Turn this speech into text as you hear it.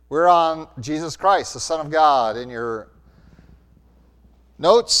We're on Jesus Christ, the Son of God, in your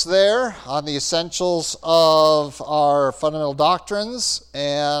notes there on the essentials of our fundamental doctrines,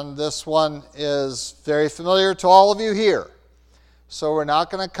 and this one is very familiar to all of you here. So we're not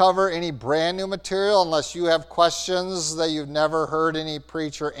going to cover any brand new material unless you have questions that you've never heard any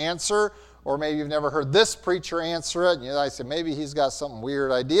preacher answer, or maybe you've never heard this preacher answer it, and I say maybe he's got some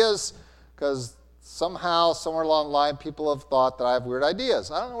weird ideas, because somehow, somewhere along the line, people have thought that I have weird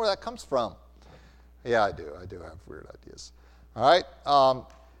ideas. I don't know where that comes from. Yeah, I do. I do have weird ideas. All right.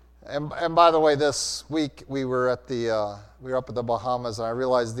 And by the way, this week we were up at the Bahamas, and I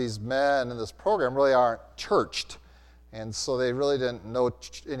realized these men in this program really aren't churched, and so they really didn't know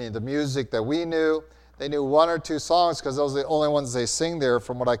any of the music that we knew. They knew one or two songs because those are the only ones they sing there,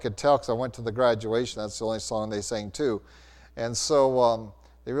 from what I could tell, because I went to the graduation. That's the only song they sang too, and so.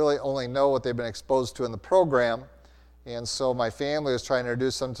 They really only know what they've been exposed to in the program. And so my family was trying to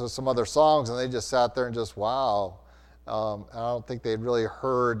introduce them to some other songs, and they just sat there and just, wow. I don't think they'd really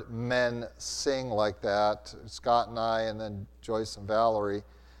heard men sing like that, Scott and I, and then Joyce and Valerie.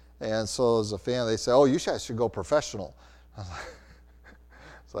 And so as a family, they said, oh, you guys should go professional.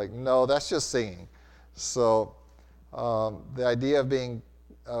 It's like, no, that's just singing. So the idea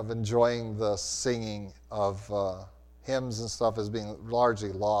of enjoying the singing of hymns and stuff is being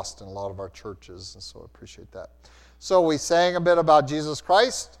largely lost in a lot of our churches, and so I appreciate that. So we sang a bit about Jesus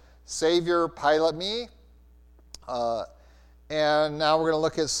Christ, Savior, Pilot Me, and now we're going to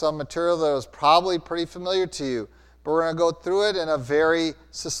look at some material that was probably pretty familiar to you, but we're going to go through it in a very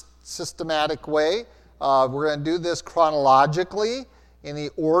systematic way. We're going to do this chronologically in the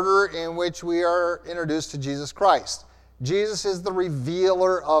order in which we are introduced to Jesus Christ. Jesus is the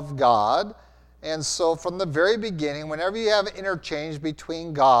revealer of God. And so from the very beginning, whenever you have interchange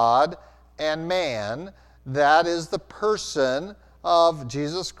between God and man, that is the person of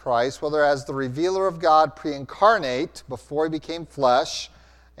Jesus Christ, whether as the revealer of God pre-incarnate, before he became flesh,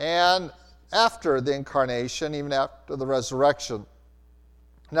 and after the incarnation, even after the resurrection.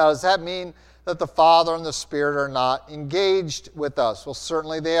 Now, does that mean that the Father and the Spirit are not engaged with us? Well,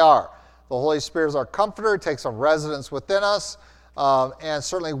 certainly they are. The Holy Spirit is our comforter. He takes up residence within us. And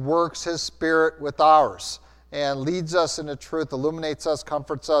certainly works his Spirit with ours and leads us into truth, illuminates us,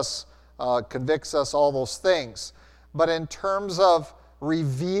 comforts us, convicts us, all those things. But in terms of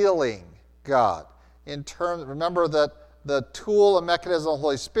revealing God, remember that the tool and mechanism of the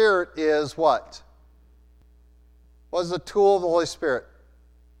Holy Spirit is what? What is the tool of the Holy Spirit?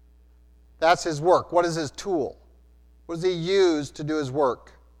 That's his work. What is his tool? What does he use to do his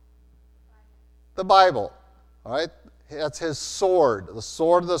work? The Bible. All right? That's his sword. The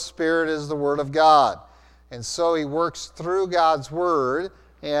sword of the Spirit is the Word of God. And so he works through God's Word,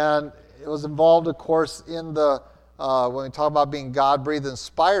 and it was involved, of course, in when we talk about being God-breathed,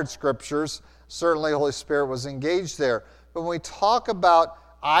 inspired Scriptures, certainly the Holy Spirit was engaged there. But when we talk about,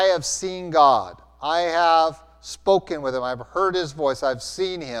 I have seen God, I have spoken with him, I've heard his voice, I've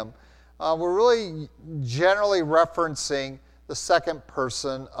seen him, we're really generally referencing the second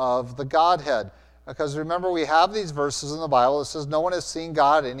person of the Godhead. Because remember, we have these verses in the Bible that says no one has seen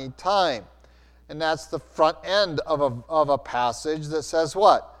God at any time. And that's the front end of a passage that says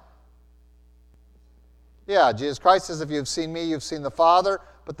what? Yeah, Jesus Christ says, if you've seen me, you've seen the Father.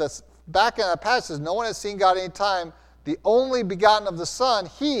 But the back end of that passage says no one has seen God at any time. The only begotten of the Son,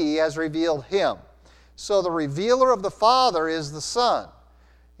 he has revealed him. So the revealer of the Father is the Son.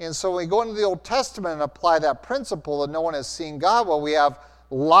 And so when we go into the Old Testament and apply that principle that no one has seen God, well, we have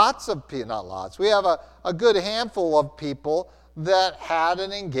lots of people, not lots, we have a good handful of people that had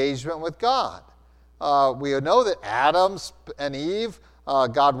an engagement with God. We know that Adam and Eve,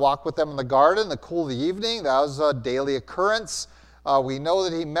 God walked with them in the garden in the cool of the evening. That was a daily occurrence. We know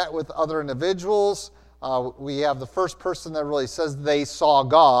that he met with other individuals. We have the first person that really says they saw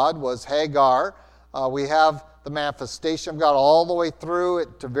God was Hagar. We have the manifestation of God all the way through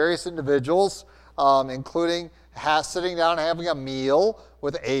it to various individuals, including sitting down and having a meal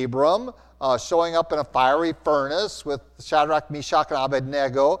with Abram, showing up in a fiery furnace with Shadrach, Meshach, and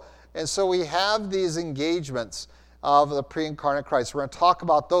Abednego. And so we have these engagements of the pre-incarnate Christ. We're going to talk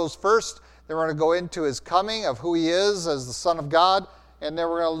about those first, then we're going to go into his coming, of who he is as the Son of God, and then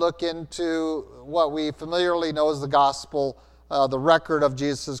we're going to look into what we familiarly know as the gospel, the record of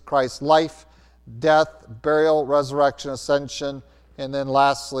Jesus Christ's life, death, burial, resurrection, ascension, and then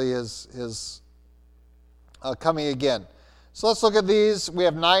lastly his coming again. So let's look at these. We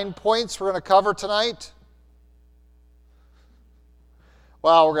have 9 points we're going to cover tonight.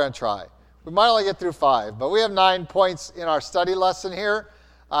 Well, we're going to try. We might only get through 5, but we have 9 points in our study lesson here.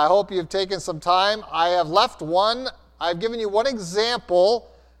 I hope you've taken some time. I have left one. I've given you one example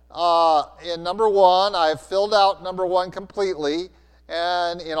in number 1, I've filled out number 1 completely,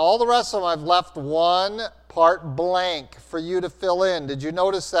 and in all the rest of them, I've left one part blank for you to fill in. Did you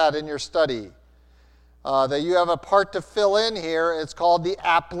notice that in your study? That you have a part to fill in here. It's called the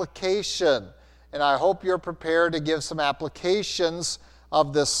application. And I hope you're prepared to give some applications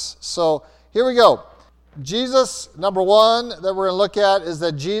of this. So here we go. Jesus, number 1 that we're going to look at is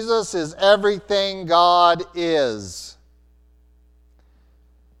that Jesus is everything God is.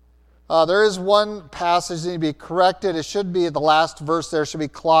 There is one passage that needs to be corrected. It should be the last verse there. It should be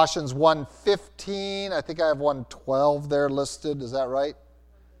Colossians 1:15. I think I have 1:12 there listed. Is that right?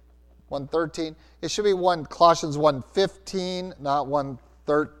 1:13. It should be Colossians 1:15, not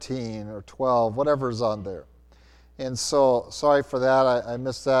 1:13 or 12, whatever's on there. And so, sorry for that. I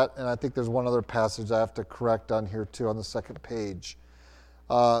missed that. And I think there's one other passage I have to correct on here too on the second page.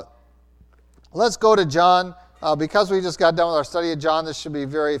 Let's go to John. Because we just got done with our study of John, this should be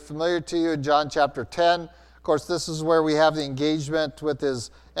very familiar to you. In John chapter 10, of course, this is where we have the engagement with his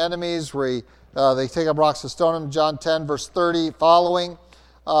enemies, where they take up rocks to stone him. John 10, verse 30 following.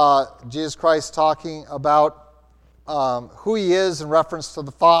 Jesus Christ talking about who he is in reference to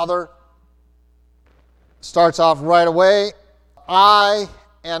the Father. Starts off right away. I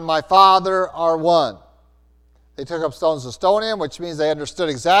and my Father are one. They took up stones to stone him, which means they understood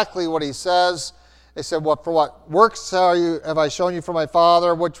exactly what he says. They said, for what works have I shown you from my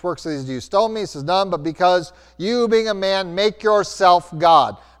Father? Which works of these do you stone me? He says, none, but because you, being a man, make yourself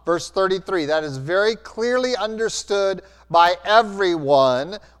God. Verse 33, that is very clearly understood by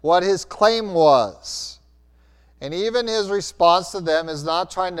everyone what his claim was. And even his response to them is not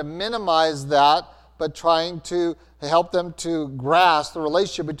trying to minimize that, but trying to help them to grasp the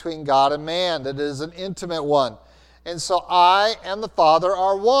relationship between God and man. That it is an intimate one. And so I and the Father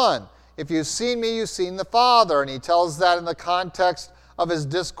are one. If you've seen me, you've seen the Father. And he tells that in the context of his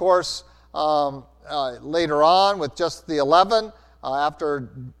discourse later on with just the 11 after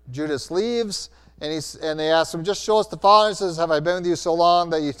Judas leaves. And they ask him, just show us the Father. He says, have I been with you so long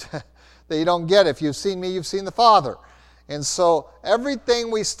that you don't get it? If you've seen me, you've seen the Father. And so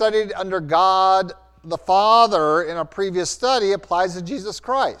everything we studied under God the Father in a previous study applies to Jesus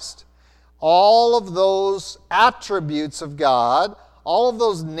Christ. All of those attributes of God, all of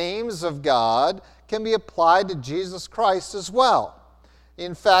those names of God can be applied to Jesus Christ as well.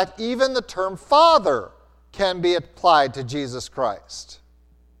 In fact, even the term Father can be applied to Jesus Christ.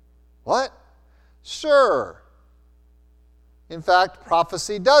 What? Sure. In fact,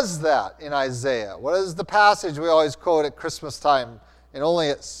 prophecy does that in Isaiah. What is the passage we always quote at Christmas time? And only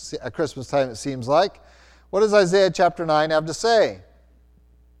at Christmas time it seems like. What does Isaiah chapter 9 have to say?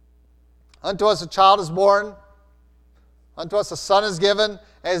 Unto us a child is born, unto us a son is given,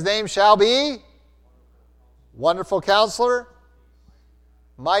 and his name shall be Wonderful Counselor,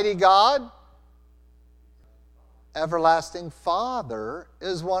 Mighty God, Everlasting Father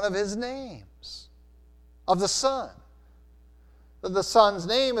is one of his names of the Son. The Son's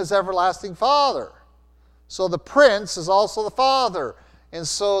name is Everlasting Father. So the Prince is also the Father. And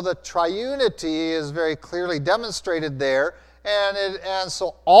so the triunity is very clearly demonstrated there. And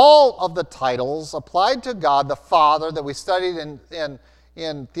so all of the titles applied to God the Father that we studied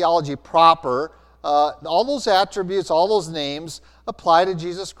in theology proper, all those attributes, all those names apply to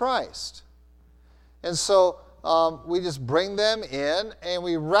Jesus Christ. And so we just bring them in and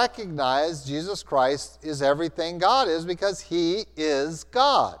we recognize Jesus Christ is everything God is because he is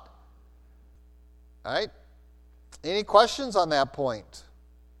God. All right? Any questions on that point?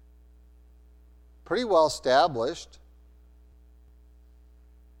 Pretty well established.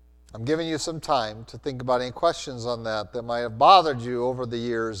 I'm giving you some time to think about any questions on that might have bothered you over the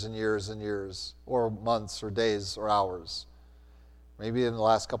years and years and years, or months or days or hours, maybe in the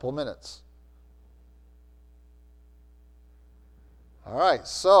last couple of minutes. All right,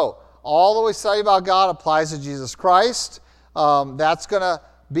 so all that we study about God applies to Jesus Christ. That's going to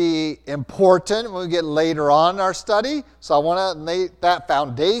be important when we get later on in our study. So I want to lay that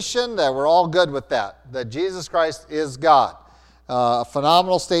foundation that we're all good with that Jesus Christ is God. A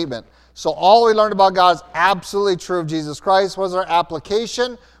phenomenal statement. So all we learned about God is absolutely true of Jesus Christ. What is our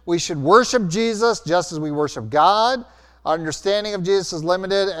application? We should worship Jesus just as we worship God. Our understanding of Jesus is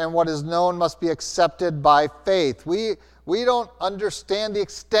limited, and what is known must be accepted by faith. We don't understand the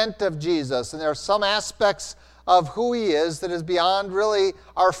extent of Jesus, and there are some aspects of who he is that is beyond really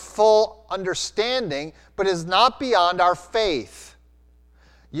our full understanding, but is not beyond our faith.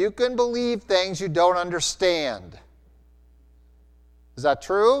 You can believe things you don't understand. Is that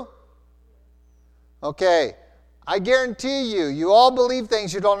true? Okay. I guarantee you all believe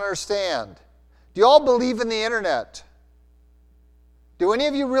things you don't understand. Do you all believe in the internet? Do any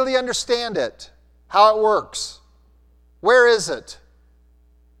of you really understand it? How it works? Where is it?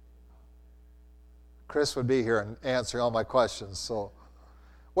 Chris would be here and answering all my questions. So,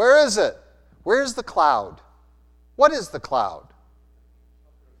 where is it? Where's the cloud? What is the cloud?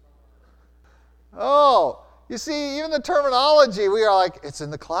 Oh, you see, even the terminology, we are like, it's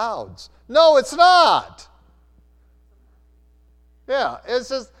in the clouds. No, it's not. Yeah, it's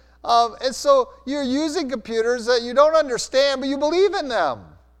just, and so you're using computers that you don't understand, but you believe in them.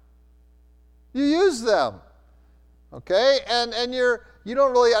 You use them. Okay? And you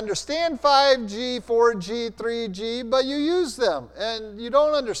don't really understand 5G, 4G, 3G, but you use them. And you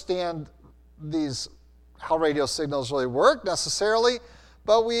don't understand how radio signals really work necessarily,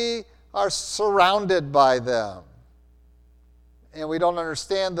 but we are surrounded by them. And we don't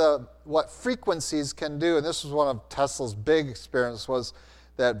understand what frequencies can do. And this was one of Tesla's big experiences, was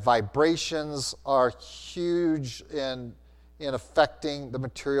that vibrations are huge in affecting the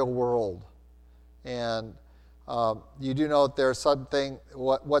material world. And you do know that there's something,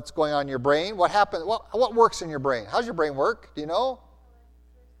 what's going on in your brain. What happens? What works in your brain? How's your brain work? Do you know?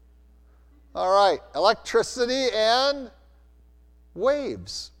 All right. Electricity and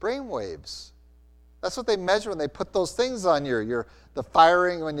waves, brain waves. That's what they measure when they put those things on the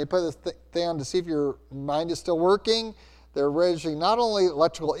firing, when you put the thing on to see if your mind is still working. They're measuring not only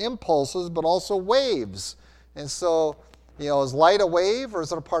electrical impulses, but also waves. And so, is light a wave or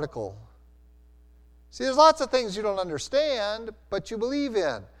is it a particle? See, there's lots of things you don't understand, but you believe in.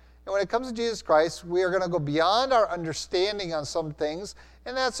 And when it comes to Jesus Christ, we are going to go beyond our understanding on some things,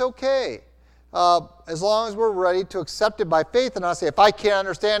 and that's okay. As long as we're ready to accept it by faith and not say, if I can't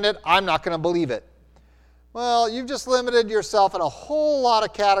understand it, I'm not going to believe it. Well, you've just limited yourself in a whole lot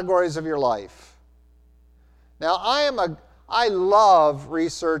of categories of your life. Now, I love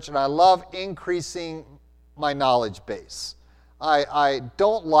research and I love increasing my knowledge base. I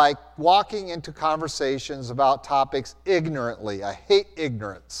don't like walking into conversations about topics ignorantly. I hate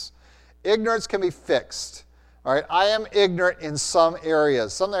ignorance. Ignorance can be fixed. All right, I am ignorant in some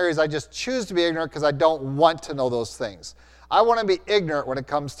areas. Some areas I just choose to be ignorant because I don't want to know those things. I want to be ignorant when it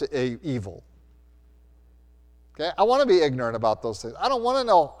comes to evil. Okay, I want to be ignorant about those things. I don't want to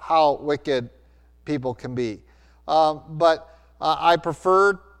know how wicked people can be. But I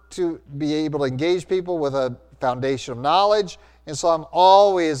prefer to be able to engage people with a foundation of knowledge. And so I'm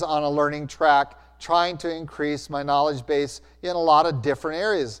always on a learning track, trying to increase my knowledge base in a lot of different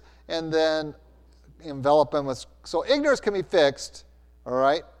areas. And then envelop them with... So ignorance can be fixed, all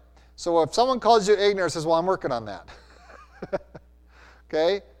right? So if someone calls you ignorant, says, well, I'm working on that.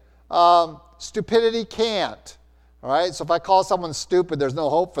 Okay? Stupidity can't. All right? So if I call someone stupid, there's no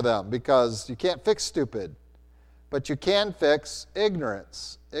hope for them because you can't fix stupid. But you can fix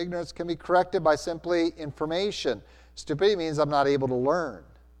ignorance. Ignorance can be corrected by simply information. Stupidity means I'm not able to learn.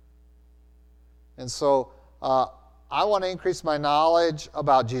 And so I want to increase my knowledge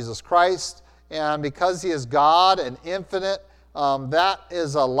about Jesus Christ. And because he is God and infinite, that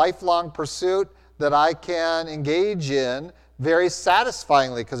is a lifelong pursuit that I can engage in very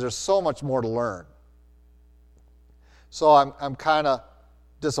satisfyingly because there's so much more to learn. So I'm kind of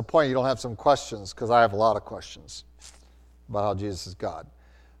disappointed you don't have some questions because I have a lot of questions about how Jesus is God.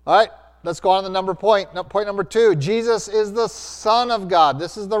 All right, let's go on to the point. Point number 2, Jesus is the Son of God.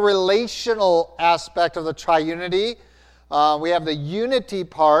 This is the relational aspect of the triunity. We have the unity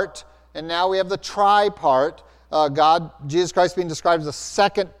part, and now we have the tri part. Jesus Christ being described as the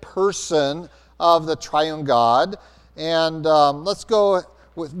second person of the triune God. And let's go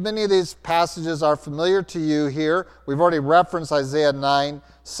with many of these passages are familiar to you here. We've already referenced Isaiah 9,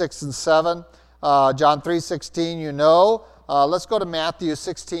 6, and 7. John 3, 16, you know. Let's go to Matthew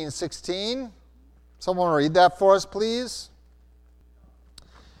 16, 16. Someone read that for us, please.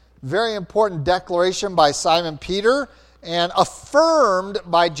 Very important declaration by Simon Peter and affirmed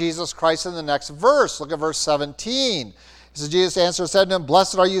by Jesus Christ in the next verse. Look at verse 17. It says, Jesus answered and said to him,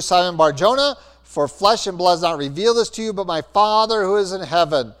 Blessed are you, Simon Bar-Jonah, for flesh and blood has not revealed this to you, but my Father who is in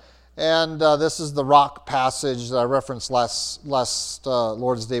heaven. And this is the rock passage that I referenced last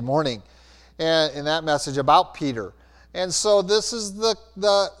Lord's Day morning, and in that message about Peter. And so this is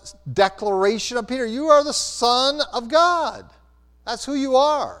the declaration of Peter. You are the Son of God. That's who you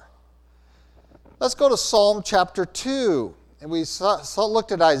are. Let's go to Psalm chapter 2. And we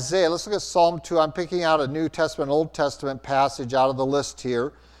looked at Isaiah. Let's look at Psalm 2. I'm picking out a New Testament, Old Testament passage out of the list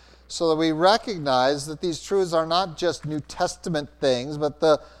here so that we recognize that these truths are not just New Testament things, but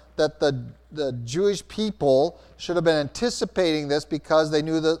that the Jewish people should have been anticipating this because they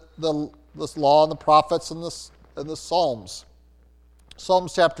knew this law and the prophets and the Psalms.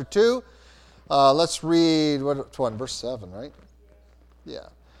 Psalms chapter 2. Let's read, which one? Verse 7, right? Yeah.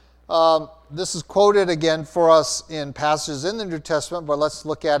 This is quoted again for us in passages in the New Testament, but let's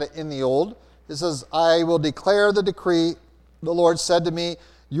look at it in the Old. It says, I will declare the decree. The Lord said to me,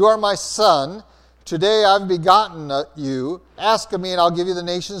 you are my son. Today I've begotten you. Ask of me, and I'll give you the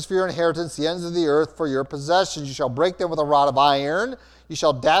nations for your inheritance, the ends of the earth for your possessions. You shall break them with a rod of iron. You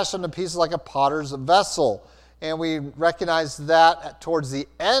shall dash them to pieces like a potter's vessel. And we recognize that towards the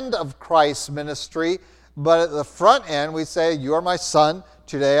end of Christ's ministry. But at the front end, we say, you are my son.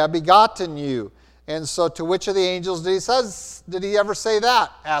 Today I've begotten you. And so to which of the angels did he ever say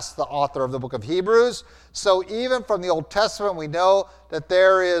that? Asked the author of the book of Hebrews. So even from the Old Testament, we know that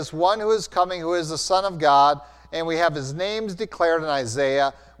there is one who is coming who is the Son of God, and we have his names declared in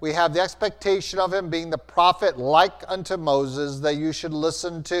Isaiah. We have the expectation of him being the prophet like unto Moses that you should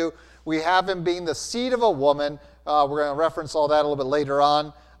listen to. We have him being the seed of a woman. We're going to reference all that a little bit later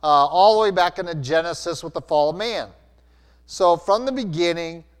on. All the way back into Genesis with the fall of man. So from the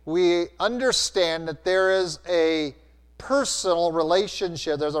beginning, we understand that there is a personal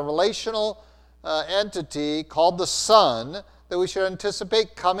relationship. There's a relational entity called the Son that we should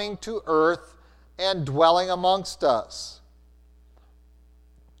anticipate coming to earth and dwelling amongst us.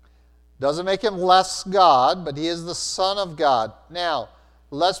 Doesn't make him less God, but he is the Son of God. Now,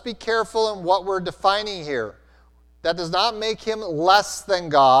 let's be careful in what we're defining here. That does not make him less than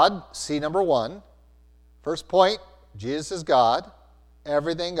God. See number one. First point, Jesus is God.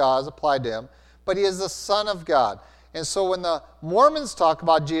 Everything God is applied to him. But he is the Son of God. And so when the Mormons talk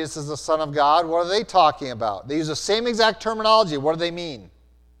about Jesus as the Son of God, what are they talking about? They use the same exact terminology. What do they mean?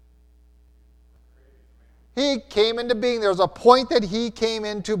 He came into being. There was a point that he came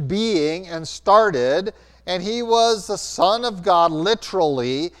into being and started, and he was the Son of God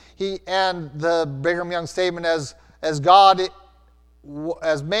literally. And the Brigham Young statement as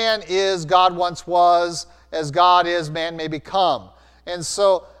man is, God once was, as God is, man may become. And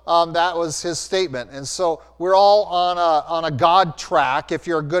so that was his statement. And so we're all on a God track. If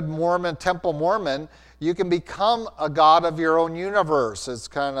you're a good Mormon, Temple Mormon, you can become a God of your own universe. It's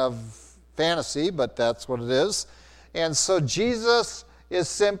kind of fantasy, but that's what it is. And so Jesus is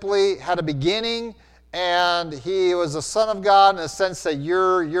simply had a beginning, and he was a Son of God in the sense that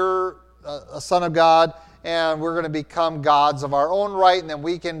you're a Son of God, and we're going to become gods of our own right, and then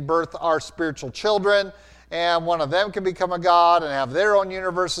we can birth our spiritual children. And one of them can become a god and have their own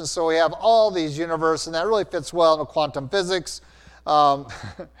universe. And so we have all these universes, and that really fits well into quantum physics,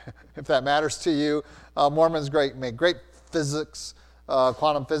 if that matters to you. Mormons make great physics,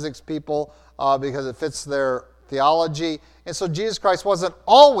 quantum physics people, because it fits their theology. And so Jesus Christ wasn't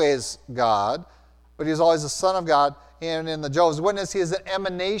always God, but he was always the Son of God. And in the Jehovah's Witness, he is an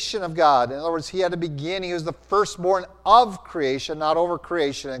emanation of God. In other words, he had a beginning. He was the firstborn of creation, not over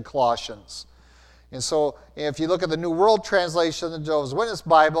creation in Colossians. And so if you look at the New World Translation of the Jehovah's Witness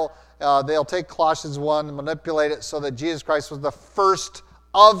Bible, they'll take Colossians 1 and manipulate it so that Jesus Christ was the first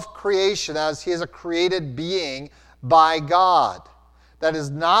of creation, as he is a created being by God. That is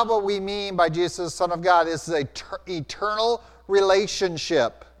not what we mean by Jesus as the Son of God. It's an eternal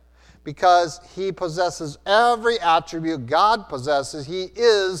relationship because he possesses every attribute God possesses. He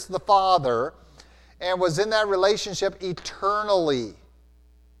is the Father and was in that relationship eternally.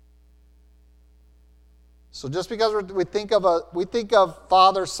 So just because we think of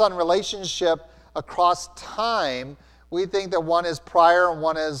father-son relationship across time, we think that one is prior and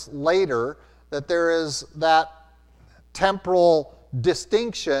one is later, that there is that temporal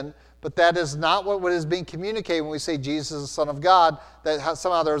distinction, but that is not what is being communicated when we say Jesus is the Son of God, that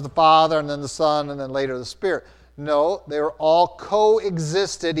somehow there's the Father and then the Son and then later the Spirit. No, they were all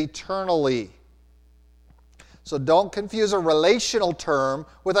coexisted eternally. So don't confuse a relational term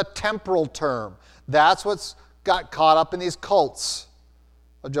with a temporal term. That's what's got caught up in these cults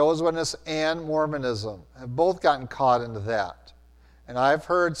of Jehovah's Witness and Mormonism. Have both gotten caught into that. And I've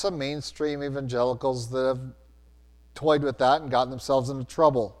heard some mainstream evangelicals that have toyed with that and gotten themselves into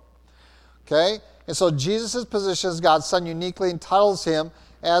trouble. Okay? And so Jesus' position as God's Son uniquely entitles him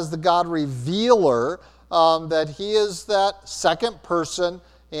as the God revealer, that he is that second person,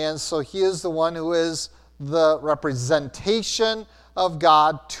 and so he is the one who is the representation of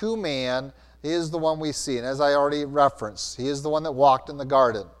God to man. He is the one we see. And as I already referenced, he is the one that walked in the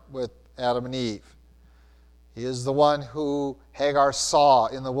garden with Adam and Eve. He is the one who Hagar saw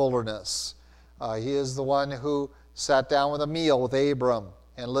in the wilderness. He is the one who sat down with a meal with Abram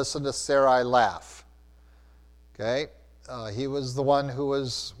and listened to Sarai laugh. Okay? He was the one who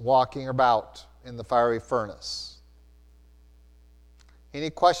was walking about in the fiery furnace. Any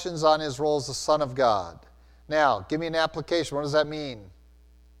questions on his role as the Son of God? Now, give me an application. What does that mean?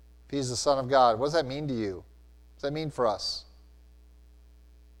 If he's the Son of God, what does that mean to you? What does that mean for us?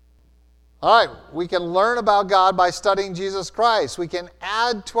 All right, we can learn about God by studying Jesus Christ. We can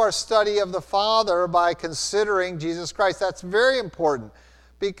add to our study of the Father by considering Jesus Christ. That's very important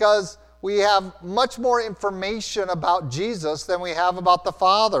because we have much more information about Jesus than we have about the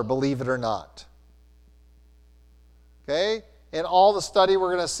Father, believe it or not. Okay? In all the study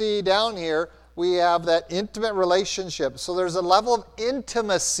we're going to see down here, we have that intimate relationship. So there's a level of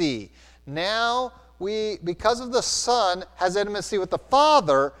intimacy. Now, because of the Son, has intimacy with the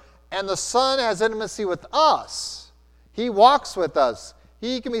Father, and the Son has intimacy with us. He walks with us.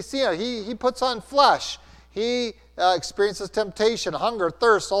 He can be seen. He puts on flesh. He experiences temptation, hunger,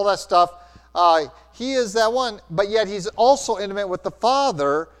 thirst, all that stuff. He is that one, but yet he's also intimate with the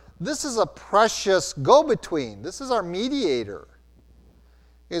Father. This is a precious go-between. This is our mediator.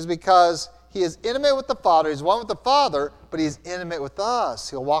 Is because he is intimate with the Father. He's one with the Father, but he's intimate with us.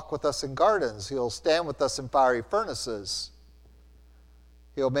 He'll walk with us in gardens. He'll stand with us in fiery furnaces.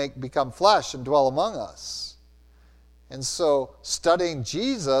 He'll become flesh and dwell among us. And so studying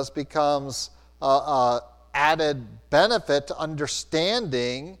Jesus becomes an added benefit to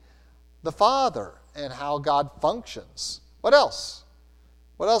understanding the Father and how God functions. What else?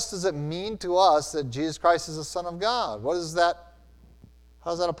 What else does it mean to us that Jesus Christ is the Son of God? What is that?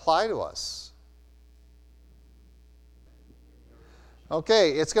 How does that apply to us?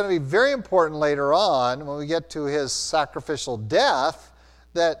 Okay, it's going to be very important later on when we get to his sacrificial death,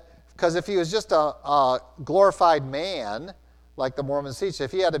 because if he was just a glorified man, like the Mormons teach,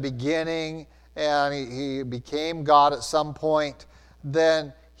 if he had a beginning and he became God at some point,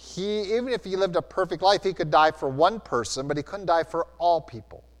 then even if he lived a perfect life, he could die for one person, but he couldn't die for all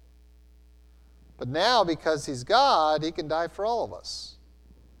people. But now, because he's God, he can die for all of us.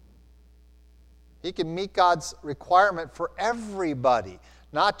 He can meet God's requirement for everybody,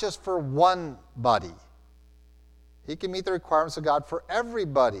 not just for one buddy. He can meet the requirements of God for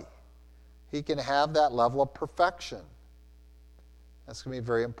everybody. He can have that level of perfection. That's going to be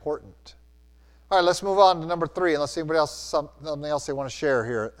very important. All right, let's move on to number 3, unless anybody else something else they want to share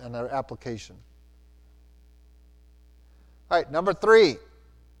here in their application. All right, number 3.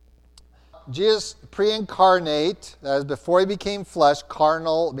 Jesus pre-incarnate, that is before he became flesh,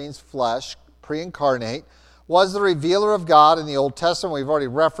 carnal means flesh, pre-incarnate, was the revealer of God in the Old Testament. We've already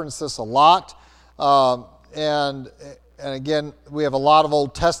referenced this a lot. And again, we have a lot of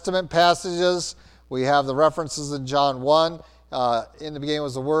Old Testament passages. We have the references in John 1. In the beginning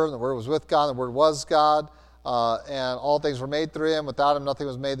was the Word, and the Word was with God, and the Word was God. And all things were made through him. Without him, nothing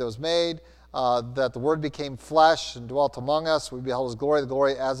was made that was made. That the Word became flesh and dwelt among us. We beheld his glory, the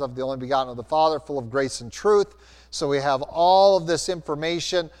glory as of the only begotten of the Father, full of grace and truth. So we have all of this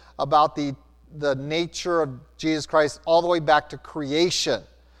information about the nature of Jesus Christ all the way back to creation,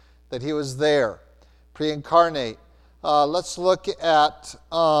 that he was there, pre-incarnate. Let's look at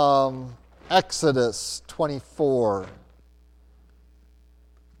Exodus 24.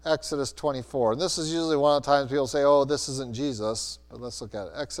 Exodus 24. And this is usually one of the times people say, oh, this isn't Jesus. But let's look at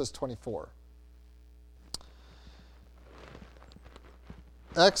it. Exodus 24.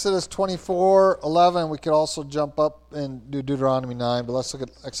 Exodus 24:11. We could also jump up and do Deuteronomy 9, but let's look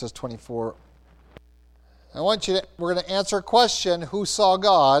at Exodus 24. We're going to answer a question, who saw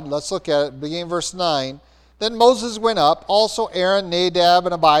God? Let's look at it, beginning verse 9. Then Moses went up, also Aaron, Nadab,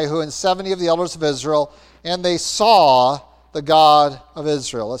 and Abihu, and 70 of the elders of Israel, and they saw the God of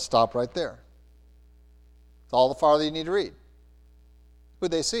Israel. Let's stop right there. That's all the farther you need to read.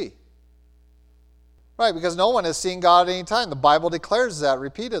 Who'd they see? Right, because no one has seen God at any time. The Bible declares that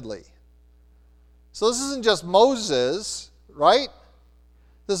repeatedly. So this isn't just Moses, right?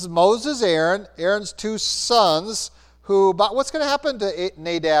 This is Moses, Aaron's 2 sons, what's going to happen to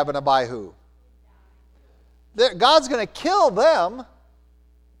Nadab and Abihu? God's going to kill them.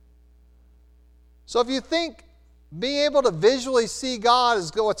 So if you think being able to visually see God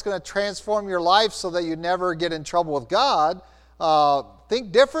is what's going to transform your life so that you never get in trouble with God,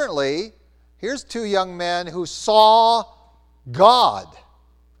 think differently. Here's 2 young men who saw God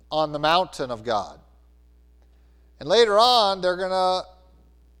on the mountain of God. And later on, they're going to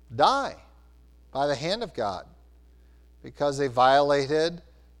die by the hand of God because they violated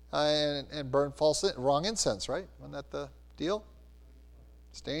and burned wrong incense, right? Wasn't that the deal?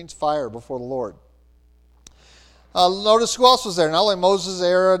 Stains fire before the Lord. Notice who else was there. Not only Moses,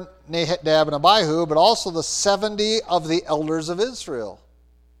 Aaron, Nadab, and Abihu, but also the 70 of the elders of Israel.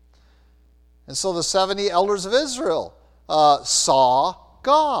 And so the 70 elders of Israel saw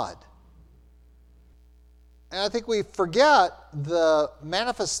God. And I think we forget the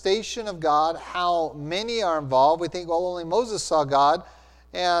manifestation of God, how many are involved. We think, well, only Moses saw God.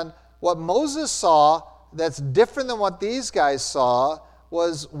 And what Moses saw that's different than what these guys saw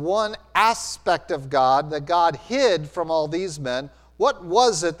was one aspect of God that God hid from all these men. What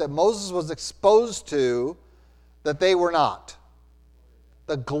was it that Moses was exposed to that they were not?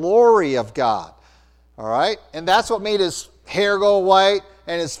 The glory of God. All right? And that's what made his hair go white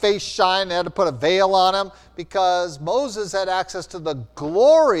and his face shine. They had to put a veil on him because Moses had access to the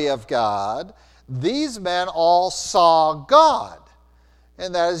glory of God. These men all saw God.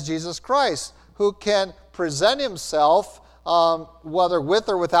 And that is Jesus Christ, who can present himself, whether with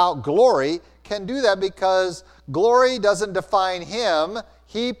or without glory, can do that because glory doesn't define him.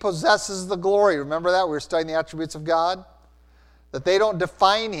 He possesses the glory. Remember that? We were studying the attributes of God? That they don't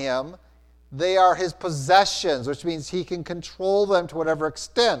define him. They are his possessions, which means he can control them to whatever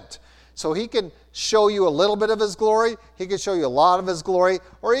extent. So he can show you a little bit of his glory, he can show you a lot of his glory,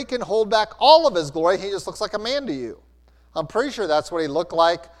 or he can hold back all of his glory. He just looks like a man to you. I'm pretty sure that's what he looked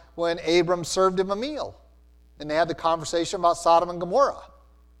like when Abram served him a meal. And they had the conversation about Sodom and Gomorrah.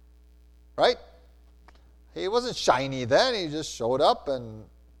 Right? He wasn't shiny then. He just showed up and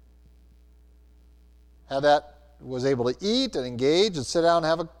was able to eat and engage and sit down and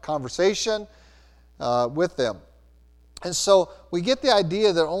have a conversation with them. And so we get the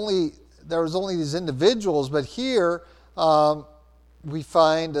idea that there was only these individuals, but here we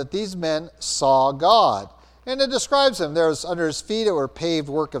find that these men saw God. And it describes him. There's under his feet it were paved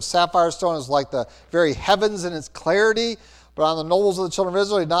work of sapphire stone. It was like the very heavens in its clarity. But on the nobles of the children of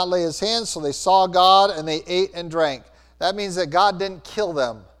Israel he did not lay his hands, so they saw God and they ate and drank. That means that God didn't kill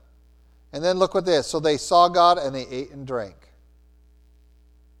them. And then look what this. So they saw God and they ate and drank.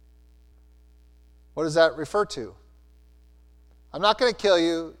 What does that refer to? I'm not going to kill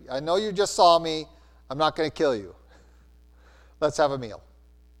you. I know you just saw me. I'm not going to kill you. Let's have a meal.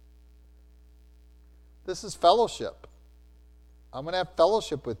 This is fellowship. I'm going to have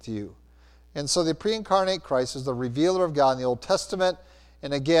fellowship with you. And so the pre-incarnate Christ is the revealer of God in the Old Testament.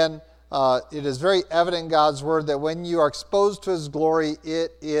 And again, it is very evident in God's Word that when you are exposed to his glory,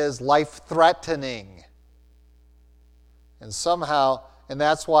 it is life-threatening. And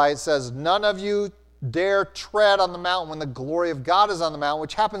that's why it says, none of you dare tread on the mountain when the glory of God is on the mountain,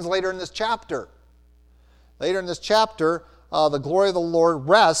 which happens later in this chapter. Later in this chapter, the glory of the Lord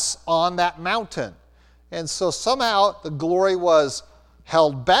rests on that mountain. And so somehow the glory was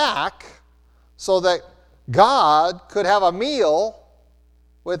held back so that God could have a meal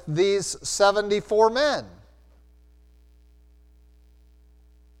with these 74 men.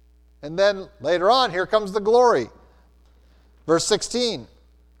 And then later on, here comes the glory. Verse 16.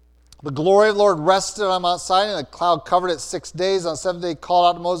 The glory of the Lord rested on Mount Sinai, and the cloud covered it 6 days. On the seventh day, he called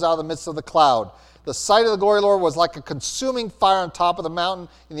out to Moses out of the midst of the cloud. The sight of the glory of the Lord was like a consuming fire on top of the mountain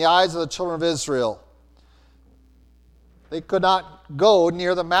in the eyes of the children of Israel. They could not go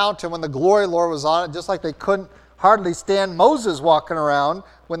near the mountain when the glory of the Lord was on it, just like they couldn't hardly stand Moses walking around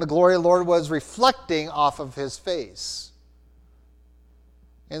when the glory of the Lord was reflecting off of his face.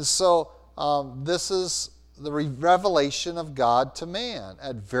 And so this is the revelation of God to man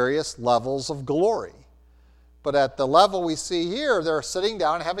at various levels of glory. But at the level we see here, they're sitting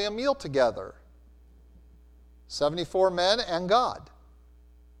down and having a meal together. 74 men and God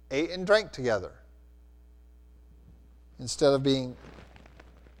ate and drank together instead of being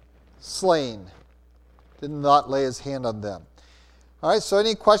slain. Did not lay his hand on them. All right, so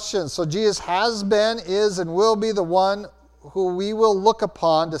any questions? So Jesus has been, is, and will be the one who we will look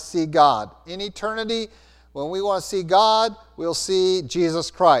upon to see God. In eternity, when we want to see God, we'll see Jesus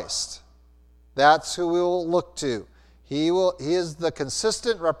Christ. That's who we will look to. He is the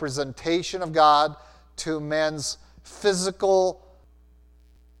consistent representation of God to men's physical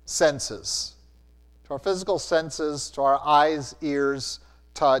senses. To our physical senses, to our eyes, ears,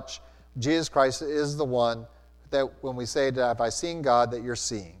 touch, Jesus Christ is the one that when we say that by seeing God that you're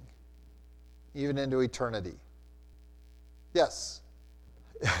seeing, even into eternity. Yes.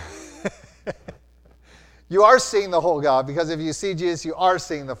 You are seeing the whole God, because if you see Jesus, you are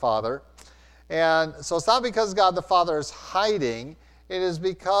seeing the Father. And so it's not because God the Father is hiding. It is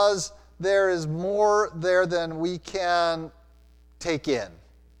because there is more there than we can take in.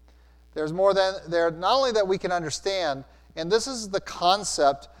 There's more than there, not only that we can understand, and this is the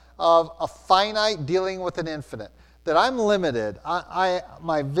concept of a finite dealing with an infinite. That I'm limited.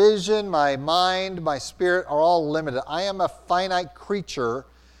 My vision, my mind, my spirit are all limited. I am a finite creature,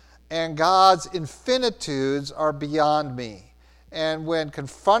 and God's infinitudes are beyond me. And when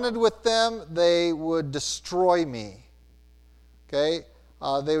confronted with them, they would destroy me. Okay?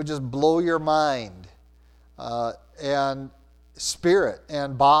 They would just blow your mind and spirit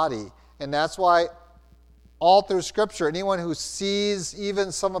and body. And that's why all through Scripture, anyone who sees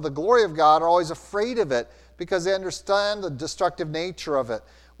even some of the glory of God are always afraid of it, because they understand the destructive nature of it.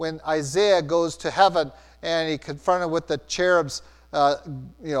 When Isaiah goes to heaven and he confronted with the cherubs,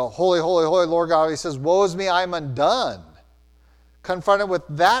 holy, holy, holy Lord God, he says, woe is me, I'm undone. Confronted with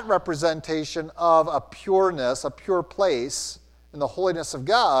that representation of a pureness, a pure place in the holiness of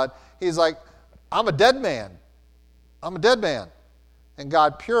God, he's like, I'm a dead man. I'm a dead man. And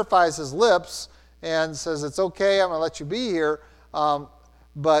God purifies his lips and says, it's okay, I'm going to let you be here.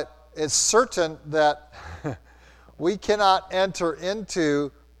 But it's certain that we cannot enter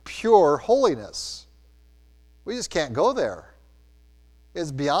into pure holiness. We just can't go there.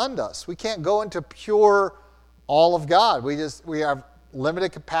 It's beyond us. We can't go into pure all of God. We have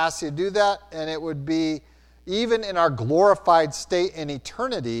limited capacity to do that, and it would be, even in our glorified state in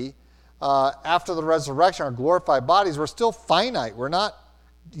eternity, after the resurrection, our glorified bodies, we're still finite. We're not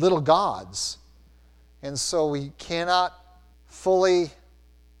little gods. And so we cannot fully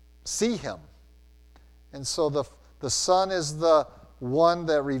see him. And so the Son is the one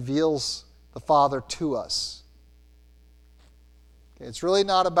that reveals the Father to us. It's really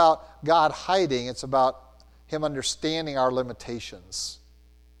not about God hiding. It's about him understanding our limitations.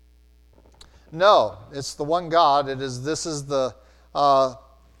 No, it's the one God. This is the...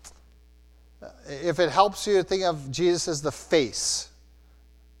 if it helps you to think of Jesus as the face,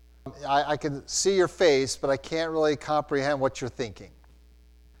 I can see your face, but I can't really comprehend what you're thinking.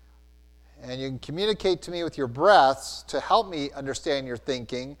 And you can communicate to me with your breaths to help me understand your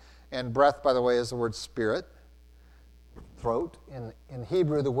thinking. And breath, by the way, is the word spirit. Throat. In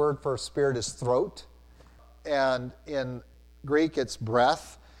Hebrew, the word for spirit is throat. And in Greek, it's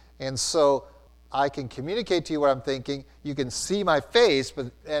breath. And so I can communicate to you what I'm thinking. You can see my face,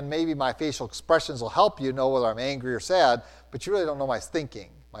 and maybe my facial expressions will help you know whether I'm angry or sad, but you really don't know my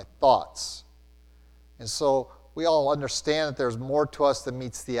thinking, my thoughts. And so we all understand that there's more to us than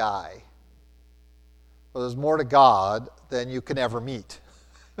meets the eye. Well, there's more to God than you can ever meet.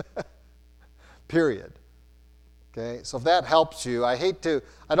 Period. Okay? So if that helps you, I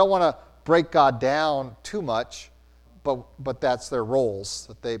don't want to break God down too much, but that's their roles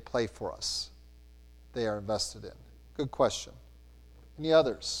that they play for us. They are invested in. Good question. Any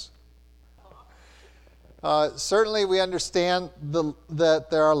others? Certainly we understand that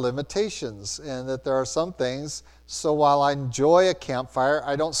there are limitations and that there are some things. So while I enjoy a campfire,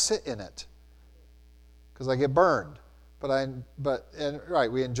 I don't sit in it because I get burned.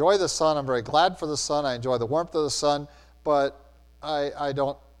 We enjoy the sun. I'm very glad for the sun. I enjoy the warmth of the sun, but I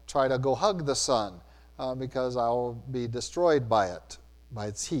don't try to go hug the sun because I'll be destroyed by it, by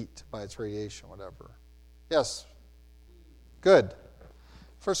its heat, by its radiation, whatever. Yes. Good.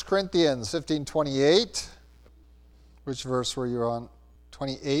 1 Corinthians 15:28. Which verse were you on?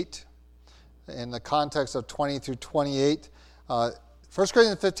 28. In the context of 20 through 28. 1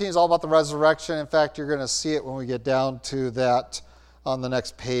 Corinthians 15 is all about the resurrection. In fact, you're going to see it when we get down to that on the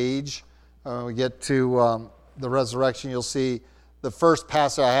next page. When we get to the resurrection, you'll see the first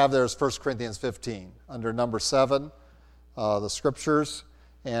passage I have there is 1 Corinthians 15 under number 7, the scriptures.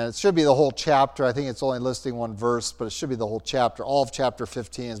 And it should be the whole chapter. I think it's only listing one verse, but it should be the whole chapter. All of chapter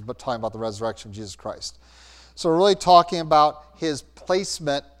 15 is talking about the resurrection of Jesus Christ. So we're really talking about his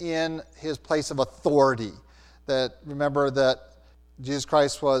placement in his place of authority. That remember that Jesus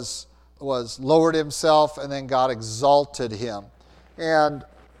Christ was lowered himself, and then God exalted him. And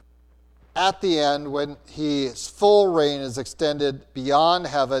at the end, when his full reign is extended beyond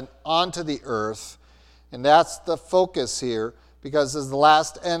heaven onto the earth, and that's the focus here, because as the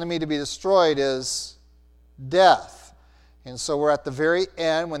last enemy to be destroyed is death. And so we're at the very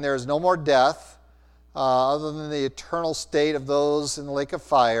end when there is no more death, other than the eternal state of those in the lake of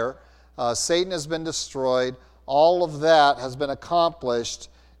fire. Satan has been destroyed. All of that has been accomplished.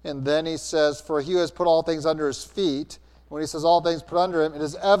 And then he says, for he who has put all things under his feet. When he says all things put under him, it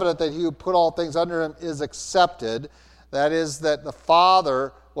is evident that he who put all things under him is accepted. That is, that the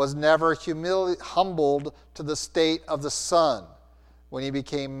Father was never humbled to the state of the Son when he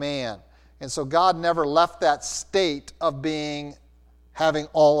became man. And so God never left that state of having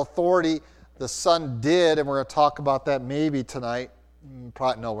all authority. The Son did, and we're going to talk about that maybe tonight.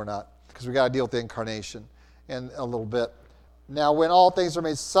 No, we're not, because we've got to deal with the incarnation in a little bit. Now, when all things are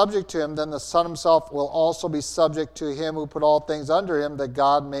made subject to him, then the Son himself will also be subject to him who put all things under him, that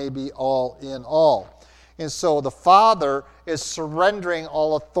God may be all in all. And so the Father is surrendering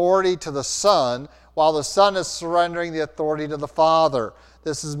all authority to the Son, while the Son is surrendering the authority to the Father.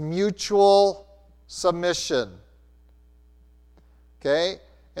 This is mutual submission. Okay?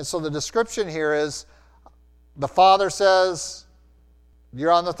 And so the description here is the Father says,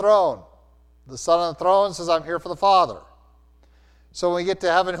 you're on the throne. The Son on the throne says, I'm here for the Father. So when we get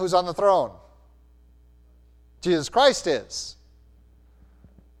to heaven, who's on the throne? Jesus Christ is.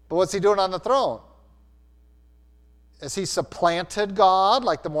 But what's he doing on the throne? Has he supplanted God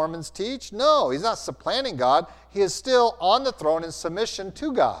like the Mormons teach? No, he's not supplanting God. He is still on the throne in submission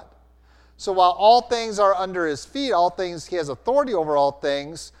to God. So while all things are under his feet, all things, he has authority over all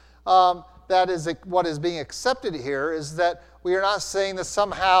things, that is what is being accepted here, is that we are not saying that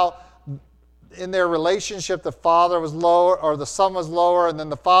somehow in their relationship the Father was lower or the Son was lower and then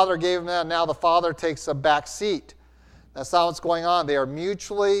the Father gave him that and now the Father takes a back seat. That's not what's going on. They are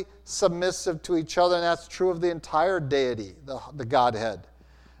mutually submissive to each other, and that's true of the entire deity, the Godhead.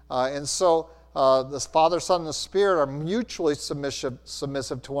 And so the Father, Son, and the Spirit are mutually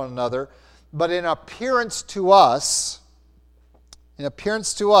submissive to one another. But in appearance to us,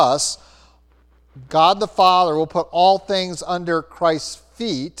 God the Father will put all things under Christ's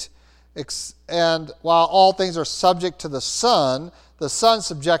feet, and while all things are subject to the Son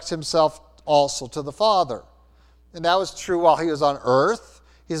subjects himself also to the Father. And that was true while he was on earth.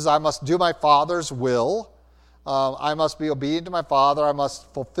 He says, I must do my Father's will. I must be obedient to my Father. I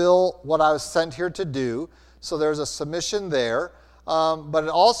must fulfill what I was sent here to do. So there's a submission there. But it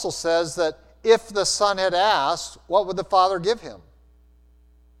also says that if the Son had asked, what would the Father give him?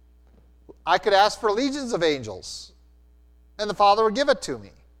 I could ask for legions of angels, and the Father would give it to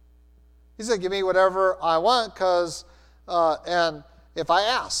me. He said, give me whatever I want, and if I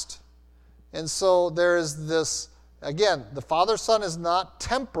asked. And so there's this, again, the Father, Son is not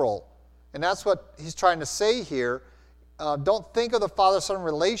temporal. And that's what he's trying to say here. Don't think of the Father-Son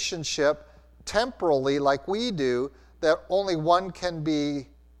relationship temporally like we do, that only one can be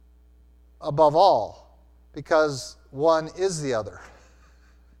above all, because one is the other.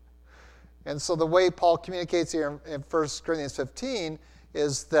 And so the way Paul communicates here in 1 Corinthians 15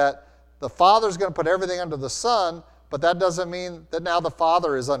 is that the Father's going to put everything under the Son, but that doesn't mean that now the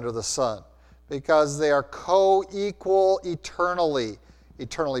Father is under the Son, because they are co-equal eternally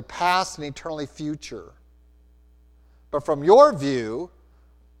past and eternally future. But from your view,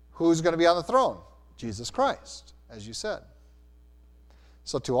 who's going to be on the throne? Jesus Christ, as you said.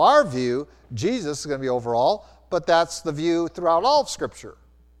 So to our view, Jesus is going to be over all, but that's the view throughout all of Scripture.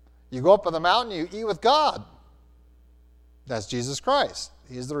 You go up on the mountain, you eat with God. That's Jesus Christ.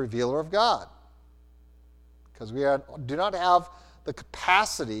 He is the revealer of God. Because we do not have the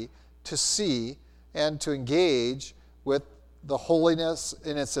capacity to see and to engage with the holiness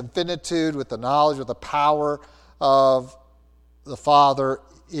in its infinitude, with the knowledge, with the power of the Father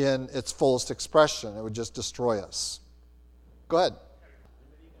in its fullest expression. It would just destroy us. Go ahead.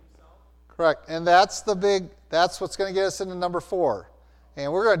 Correct. And that's what's going to get us into number 4.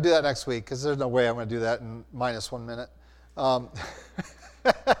 And we're going to do that next week, because there's no way I'm going to do that in minus 1 minute.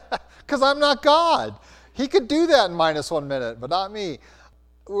 Because I'm not God. He could do that in minus 1 minute, but not me.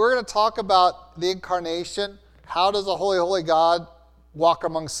 We're going to talk about the incarnation. How does a holy, holy God walk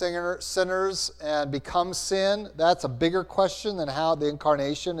among sinners and become sin? That's a bigger question than how the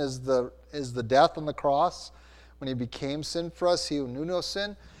incarnation is the death on the cross. When he became sin for us, he who knew no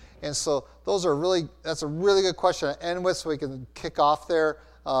sin. And so that's a really good question to end with, so we can kick off there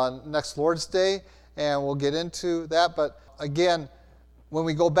next Lord's Day, and we'll get into that. But again, when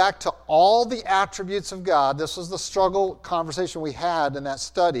we go back to all the attributes of God, this was the struggle conversation we had in that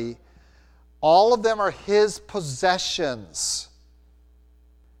study, all of them are his possessions.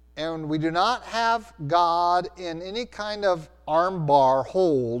 And we do not have God in any kind of armbar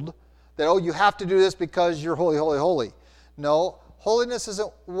hold that, you have to do this because you're holy, holy, holy. No, holiness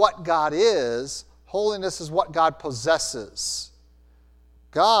isn't what God is. Holiness is what God possesses.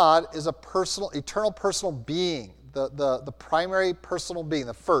 God is a eternal personal being, the primary personal being,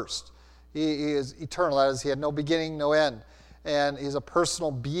 the first. He is eternal. That is, he had no beginning, no end. And he's a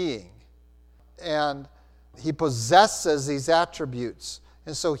personal being. And he possesses these attributes.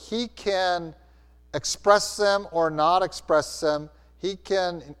 And so he can express them or not express them. He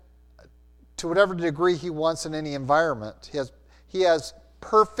can, to whatever degree he wants in any environment. He has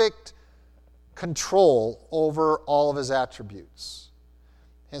perfect control over all of his attributes.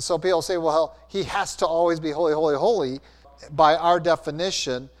 And so people say, well, he has to always be holy, holy, holy by our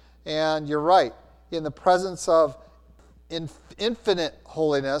definition. And you're right. In the presence of infinite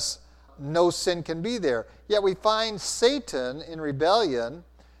holiness, no sin can be there. Yet we find Satan in rebellion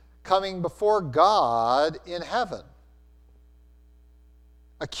coming before God in heaven,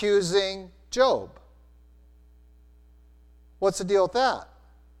 accusing Job. What's the deal with that?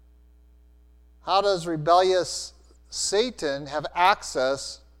 How does rebellious Satan have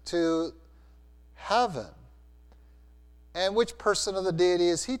access to heaven? And which person of the deity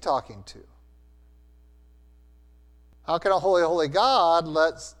is he talking to? How can a holy, holy God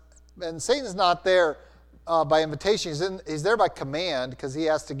and Satan's not there by invitation. He's there by command because he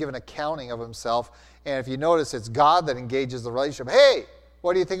has to give an accounting of himself. And if you notice, it's God that engages the relationship. Hey,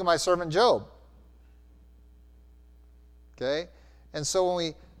 what do you think of my servant Job? Okay? And so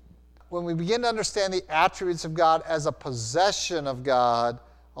when we begin to understand the attributes of God as a possession of God,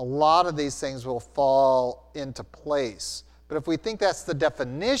 a lot of these things will fall into place. But if we think that's the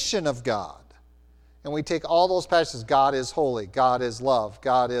definition of God, and we take all those passages, God is holy, God is love,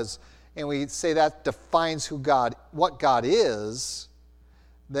 God is, and we say that defines what God is,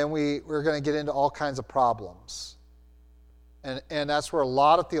 then we're going to get into all kinds of problems. And that's where a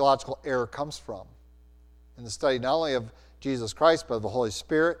lot of theological error comes from in the study not only of Jesus Christ, but of the Holy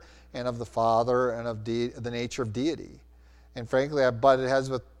Spirit and of the Father and of the nature of deity. And frankly, I've butted heads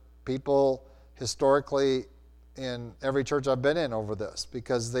with people historically in every church I've been in over this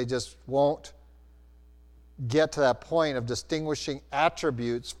because they just won't get to that point of distinguishing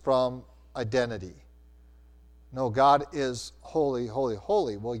attributes from identity. No, God is holy, holy,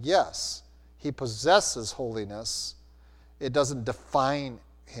 holy. Well, yes, he possesses holiness. It doesn't define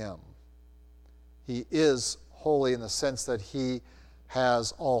him. He is holy in the sense that he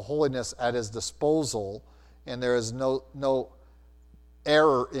has all holiness at his disposal, and there is no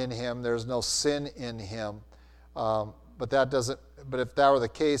error in him. There's no sin in him. But if that were the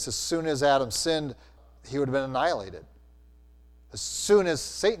case, as soon as Adam sinned, he would have been annihilated. As soon as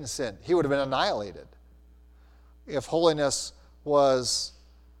Satan sinned, he would have been annihilated. If holiness was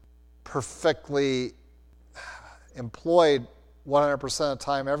perfectly employed 100% of the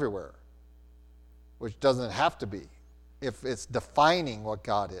time everywhere, which doesn't have to be, if it's defining what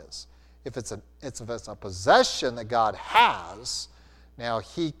God is. If it's a possession that God has, now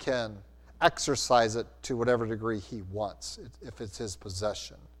he can exercise it to whatever degree he wants, if it's his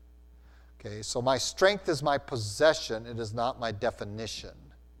possession. Okay, so my strength is my possession, it is not my definition.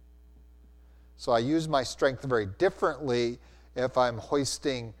 So I use my strength very differently if I'm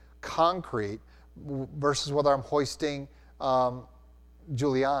hoisting concrete versus whether I'm hoisting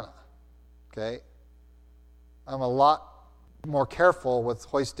Juliana. Okay? I'm a lot more careful with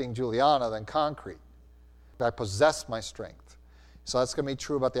hoisting Juliana than concrete. I possess my strength. So that's going to be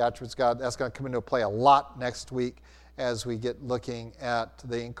true about the attributes of God. That's going to come into play a lot next week as we get looking at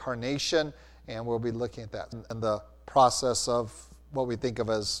the incarnation, and we'll be looking at that and the process of what we think of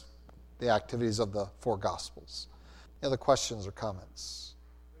as the activities of the four Gospels. Any other questions or comments?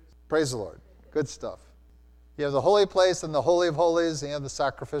 Praise the Lord. Good stuff. You have the holy place and the Holy of Holies, and you have the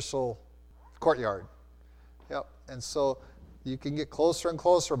sacrificial courtyard. Yep. And so you can get closer and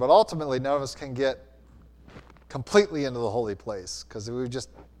closer, but ultimately none of us can get completely into the holy place because we would just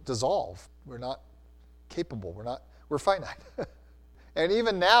dissolve. We're not capable. We're finite. And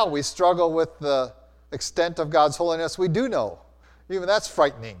even now we struggle with the extent of God's holiness. We do know. Even that's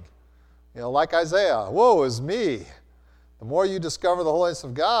frightening. Like Isaiah, woe is me. The more you discover the holiness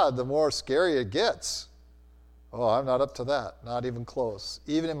of God, the more scary it gets. Oh, I'm not up to that. Not even close.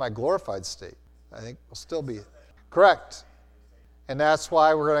 Even in my glorified state, I think we'll still be correct. And that's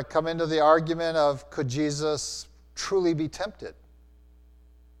why we're going to come into the argument of, could Jesus truly be tempted?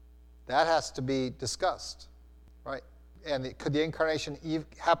 That has to be discussed, right? And could the incarnation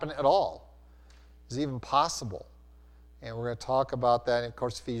happen at all? Is it even possible? And we're going to talk about that. And of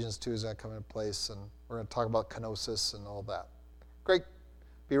course, Ephesians 2 is going to come into place, and we're going to talk about kenosis and all that. Great.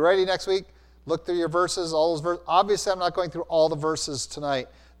 Be ready next week. Look through your verses, all those verses. Obviously, I'm not going through all the verses tonight.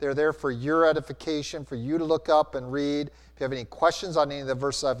 They're there for your edification, for you to look up and read. If you have any questions on any of the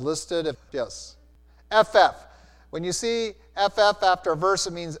verses I've listed, yes. FF. When you see FF after a verse,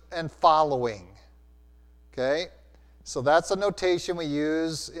 it means and following. Okay? So that's a notation we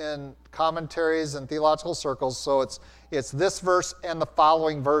use in commentaries and theological circles. So it's this verse and the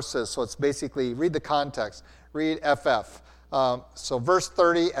following verses. So it's basically, read the context. Read FF. So verse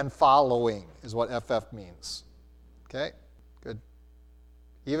 30 and following is what FF means. Okay? Good.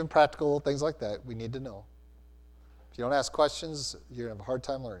 Even practical things like that, we need to know. If you don't ask questions, you're going to have a hard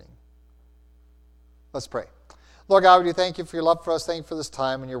time learning. Let's pray. Lord God, we do thank you for your love for us. Thank you for this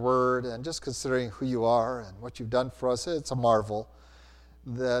time and your word, and just considering who you are and what you've done for us. It's a marvel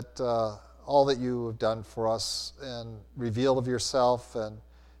that all that you have done for us and revealed of yourself, and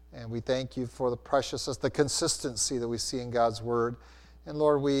we thank you for the preciousness, the consistency that we see in God's word. And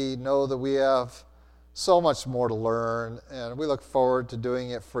Lord, we know that we have so much more to learn, and we look forward to doing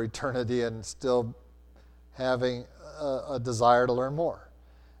it for eternity and still having a desire to learn more.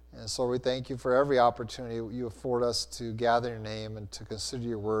 And so we thank you for every opportunity you afford us to gather in your name and to consider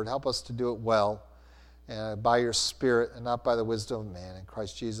your word. Help us to do it well, and by your Spirit and not by the wisdom of man. In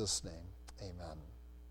Christ Jesus' name, amen.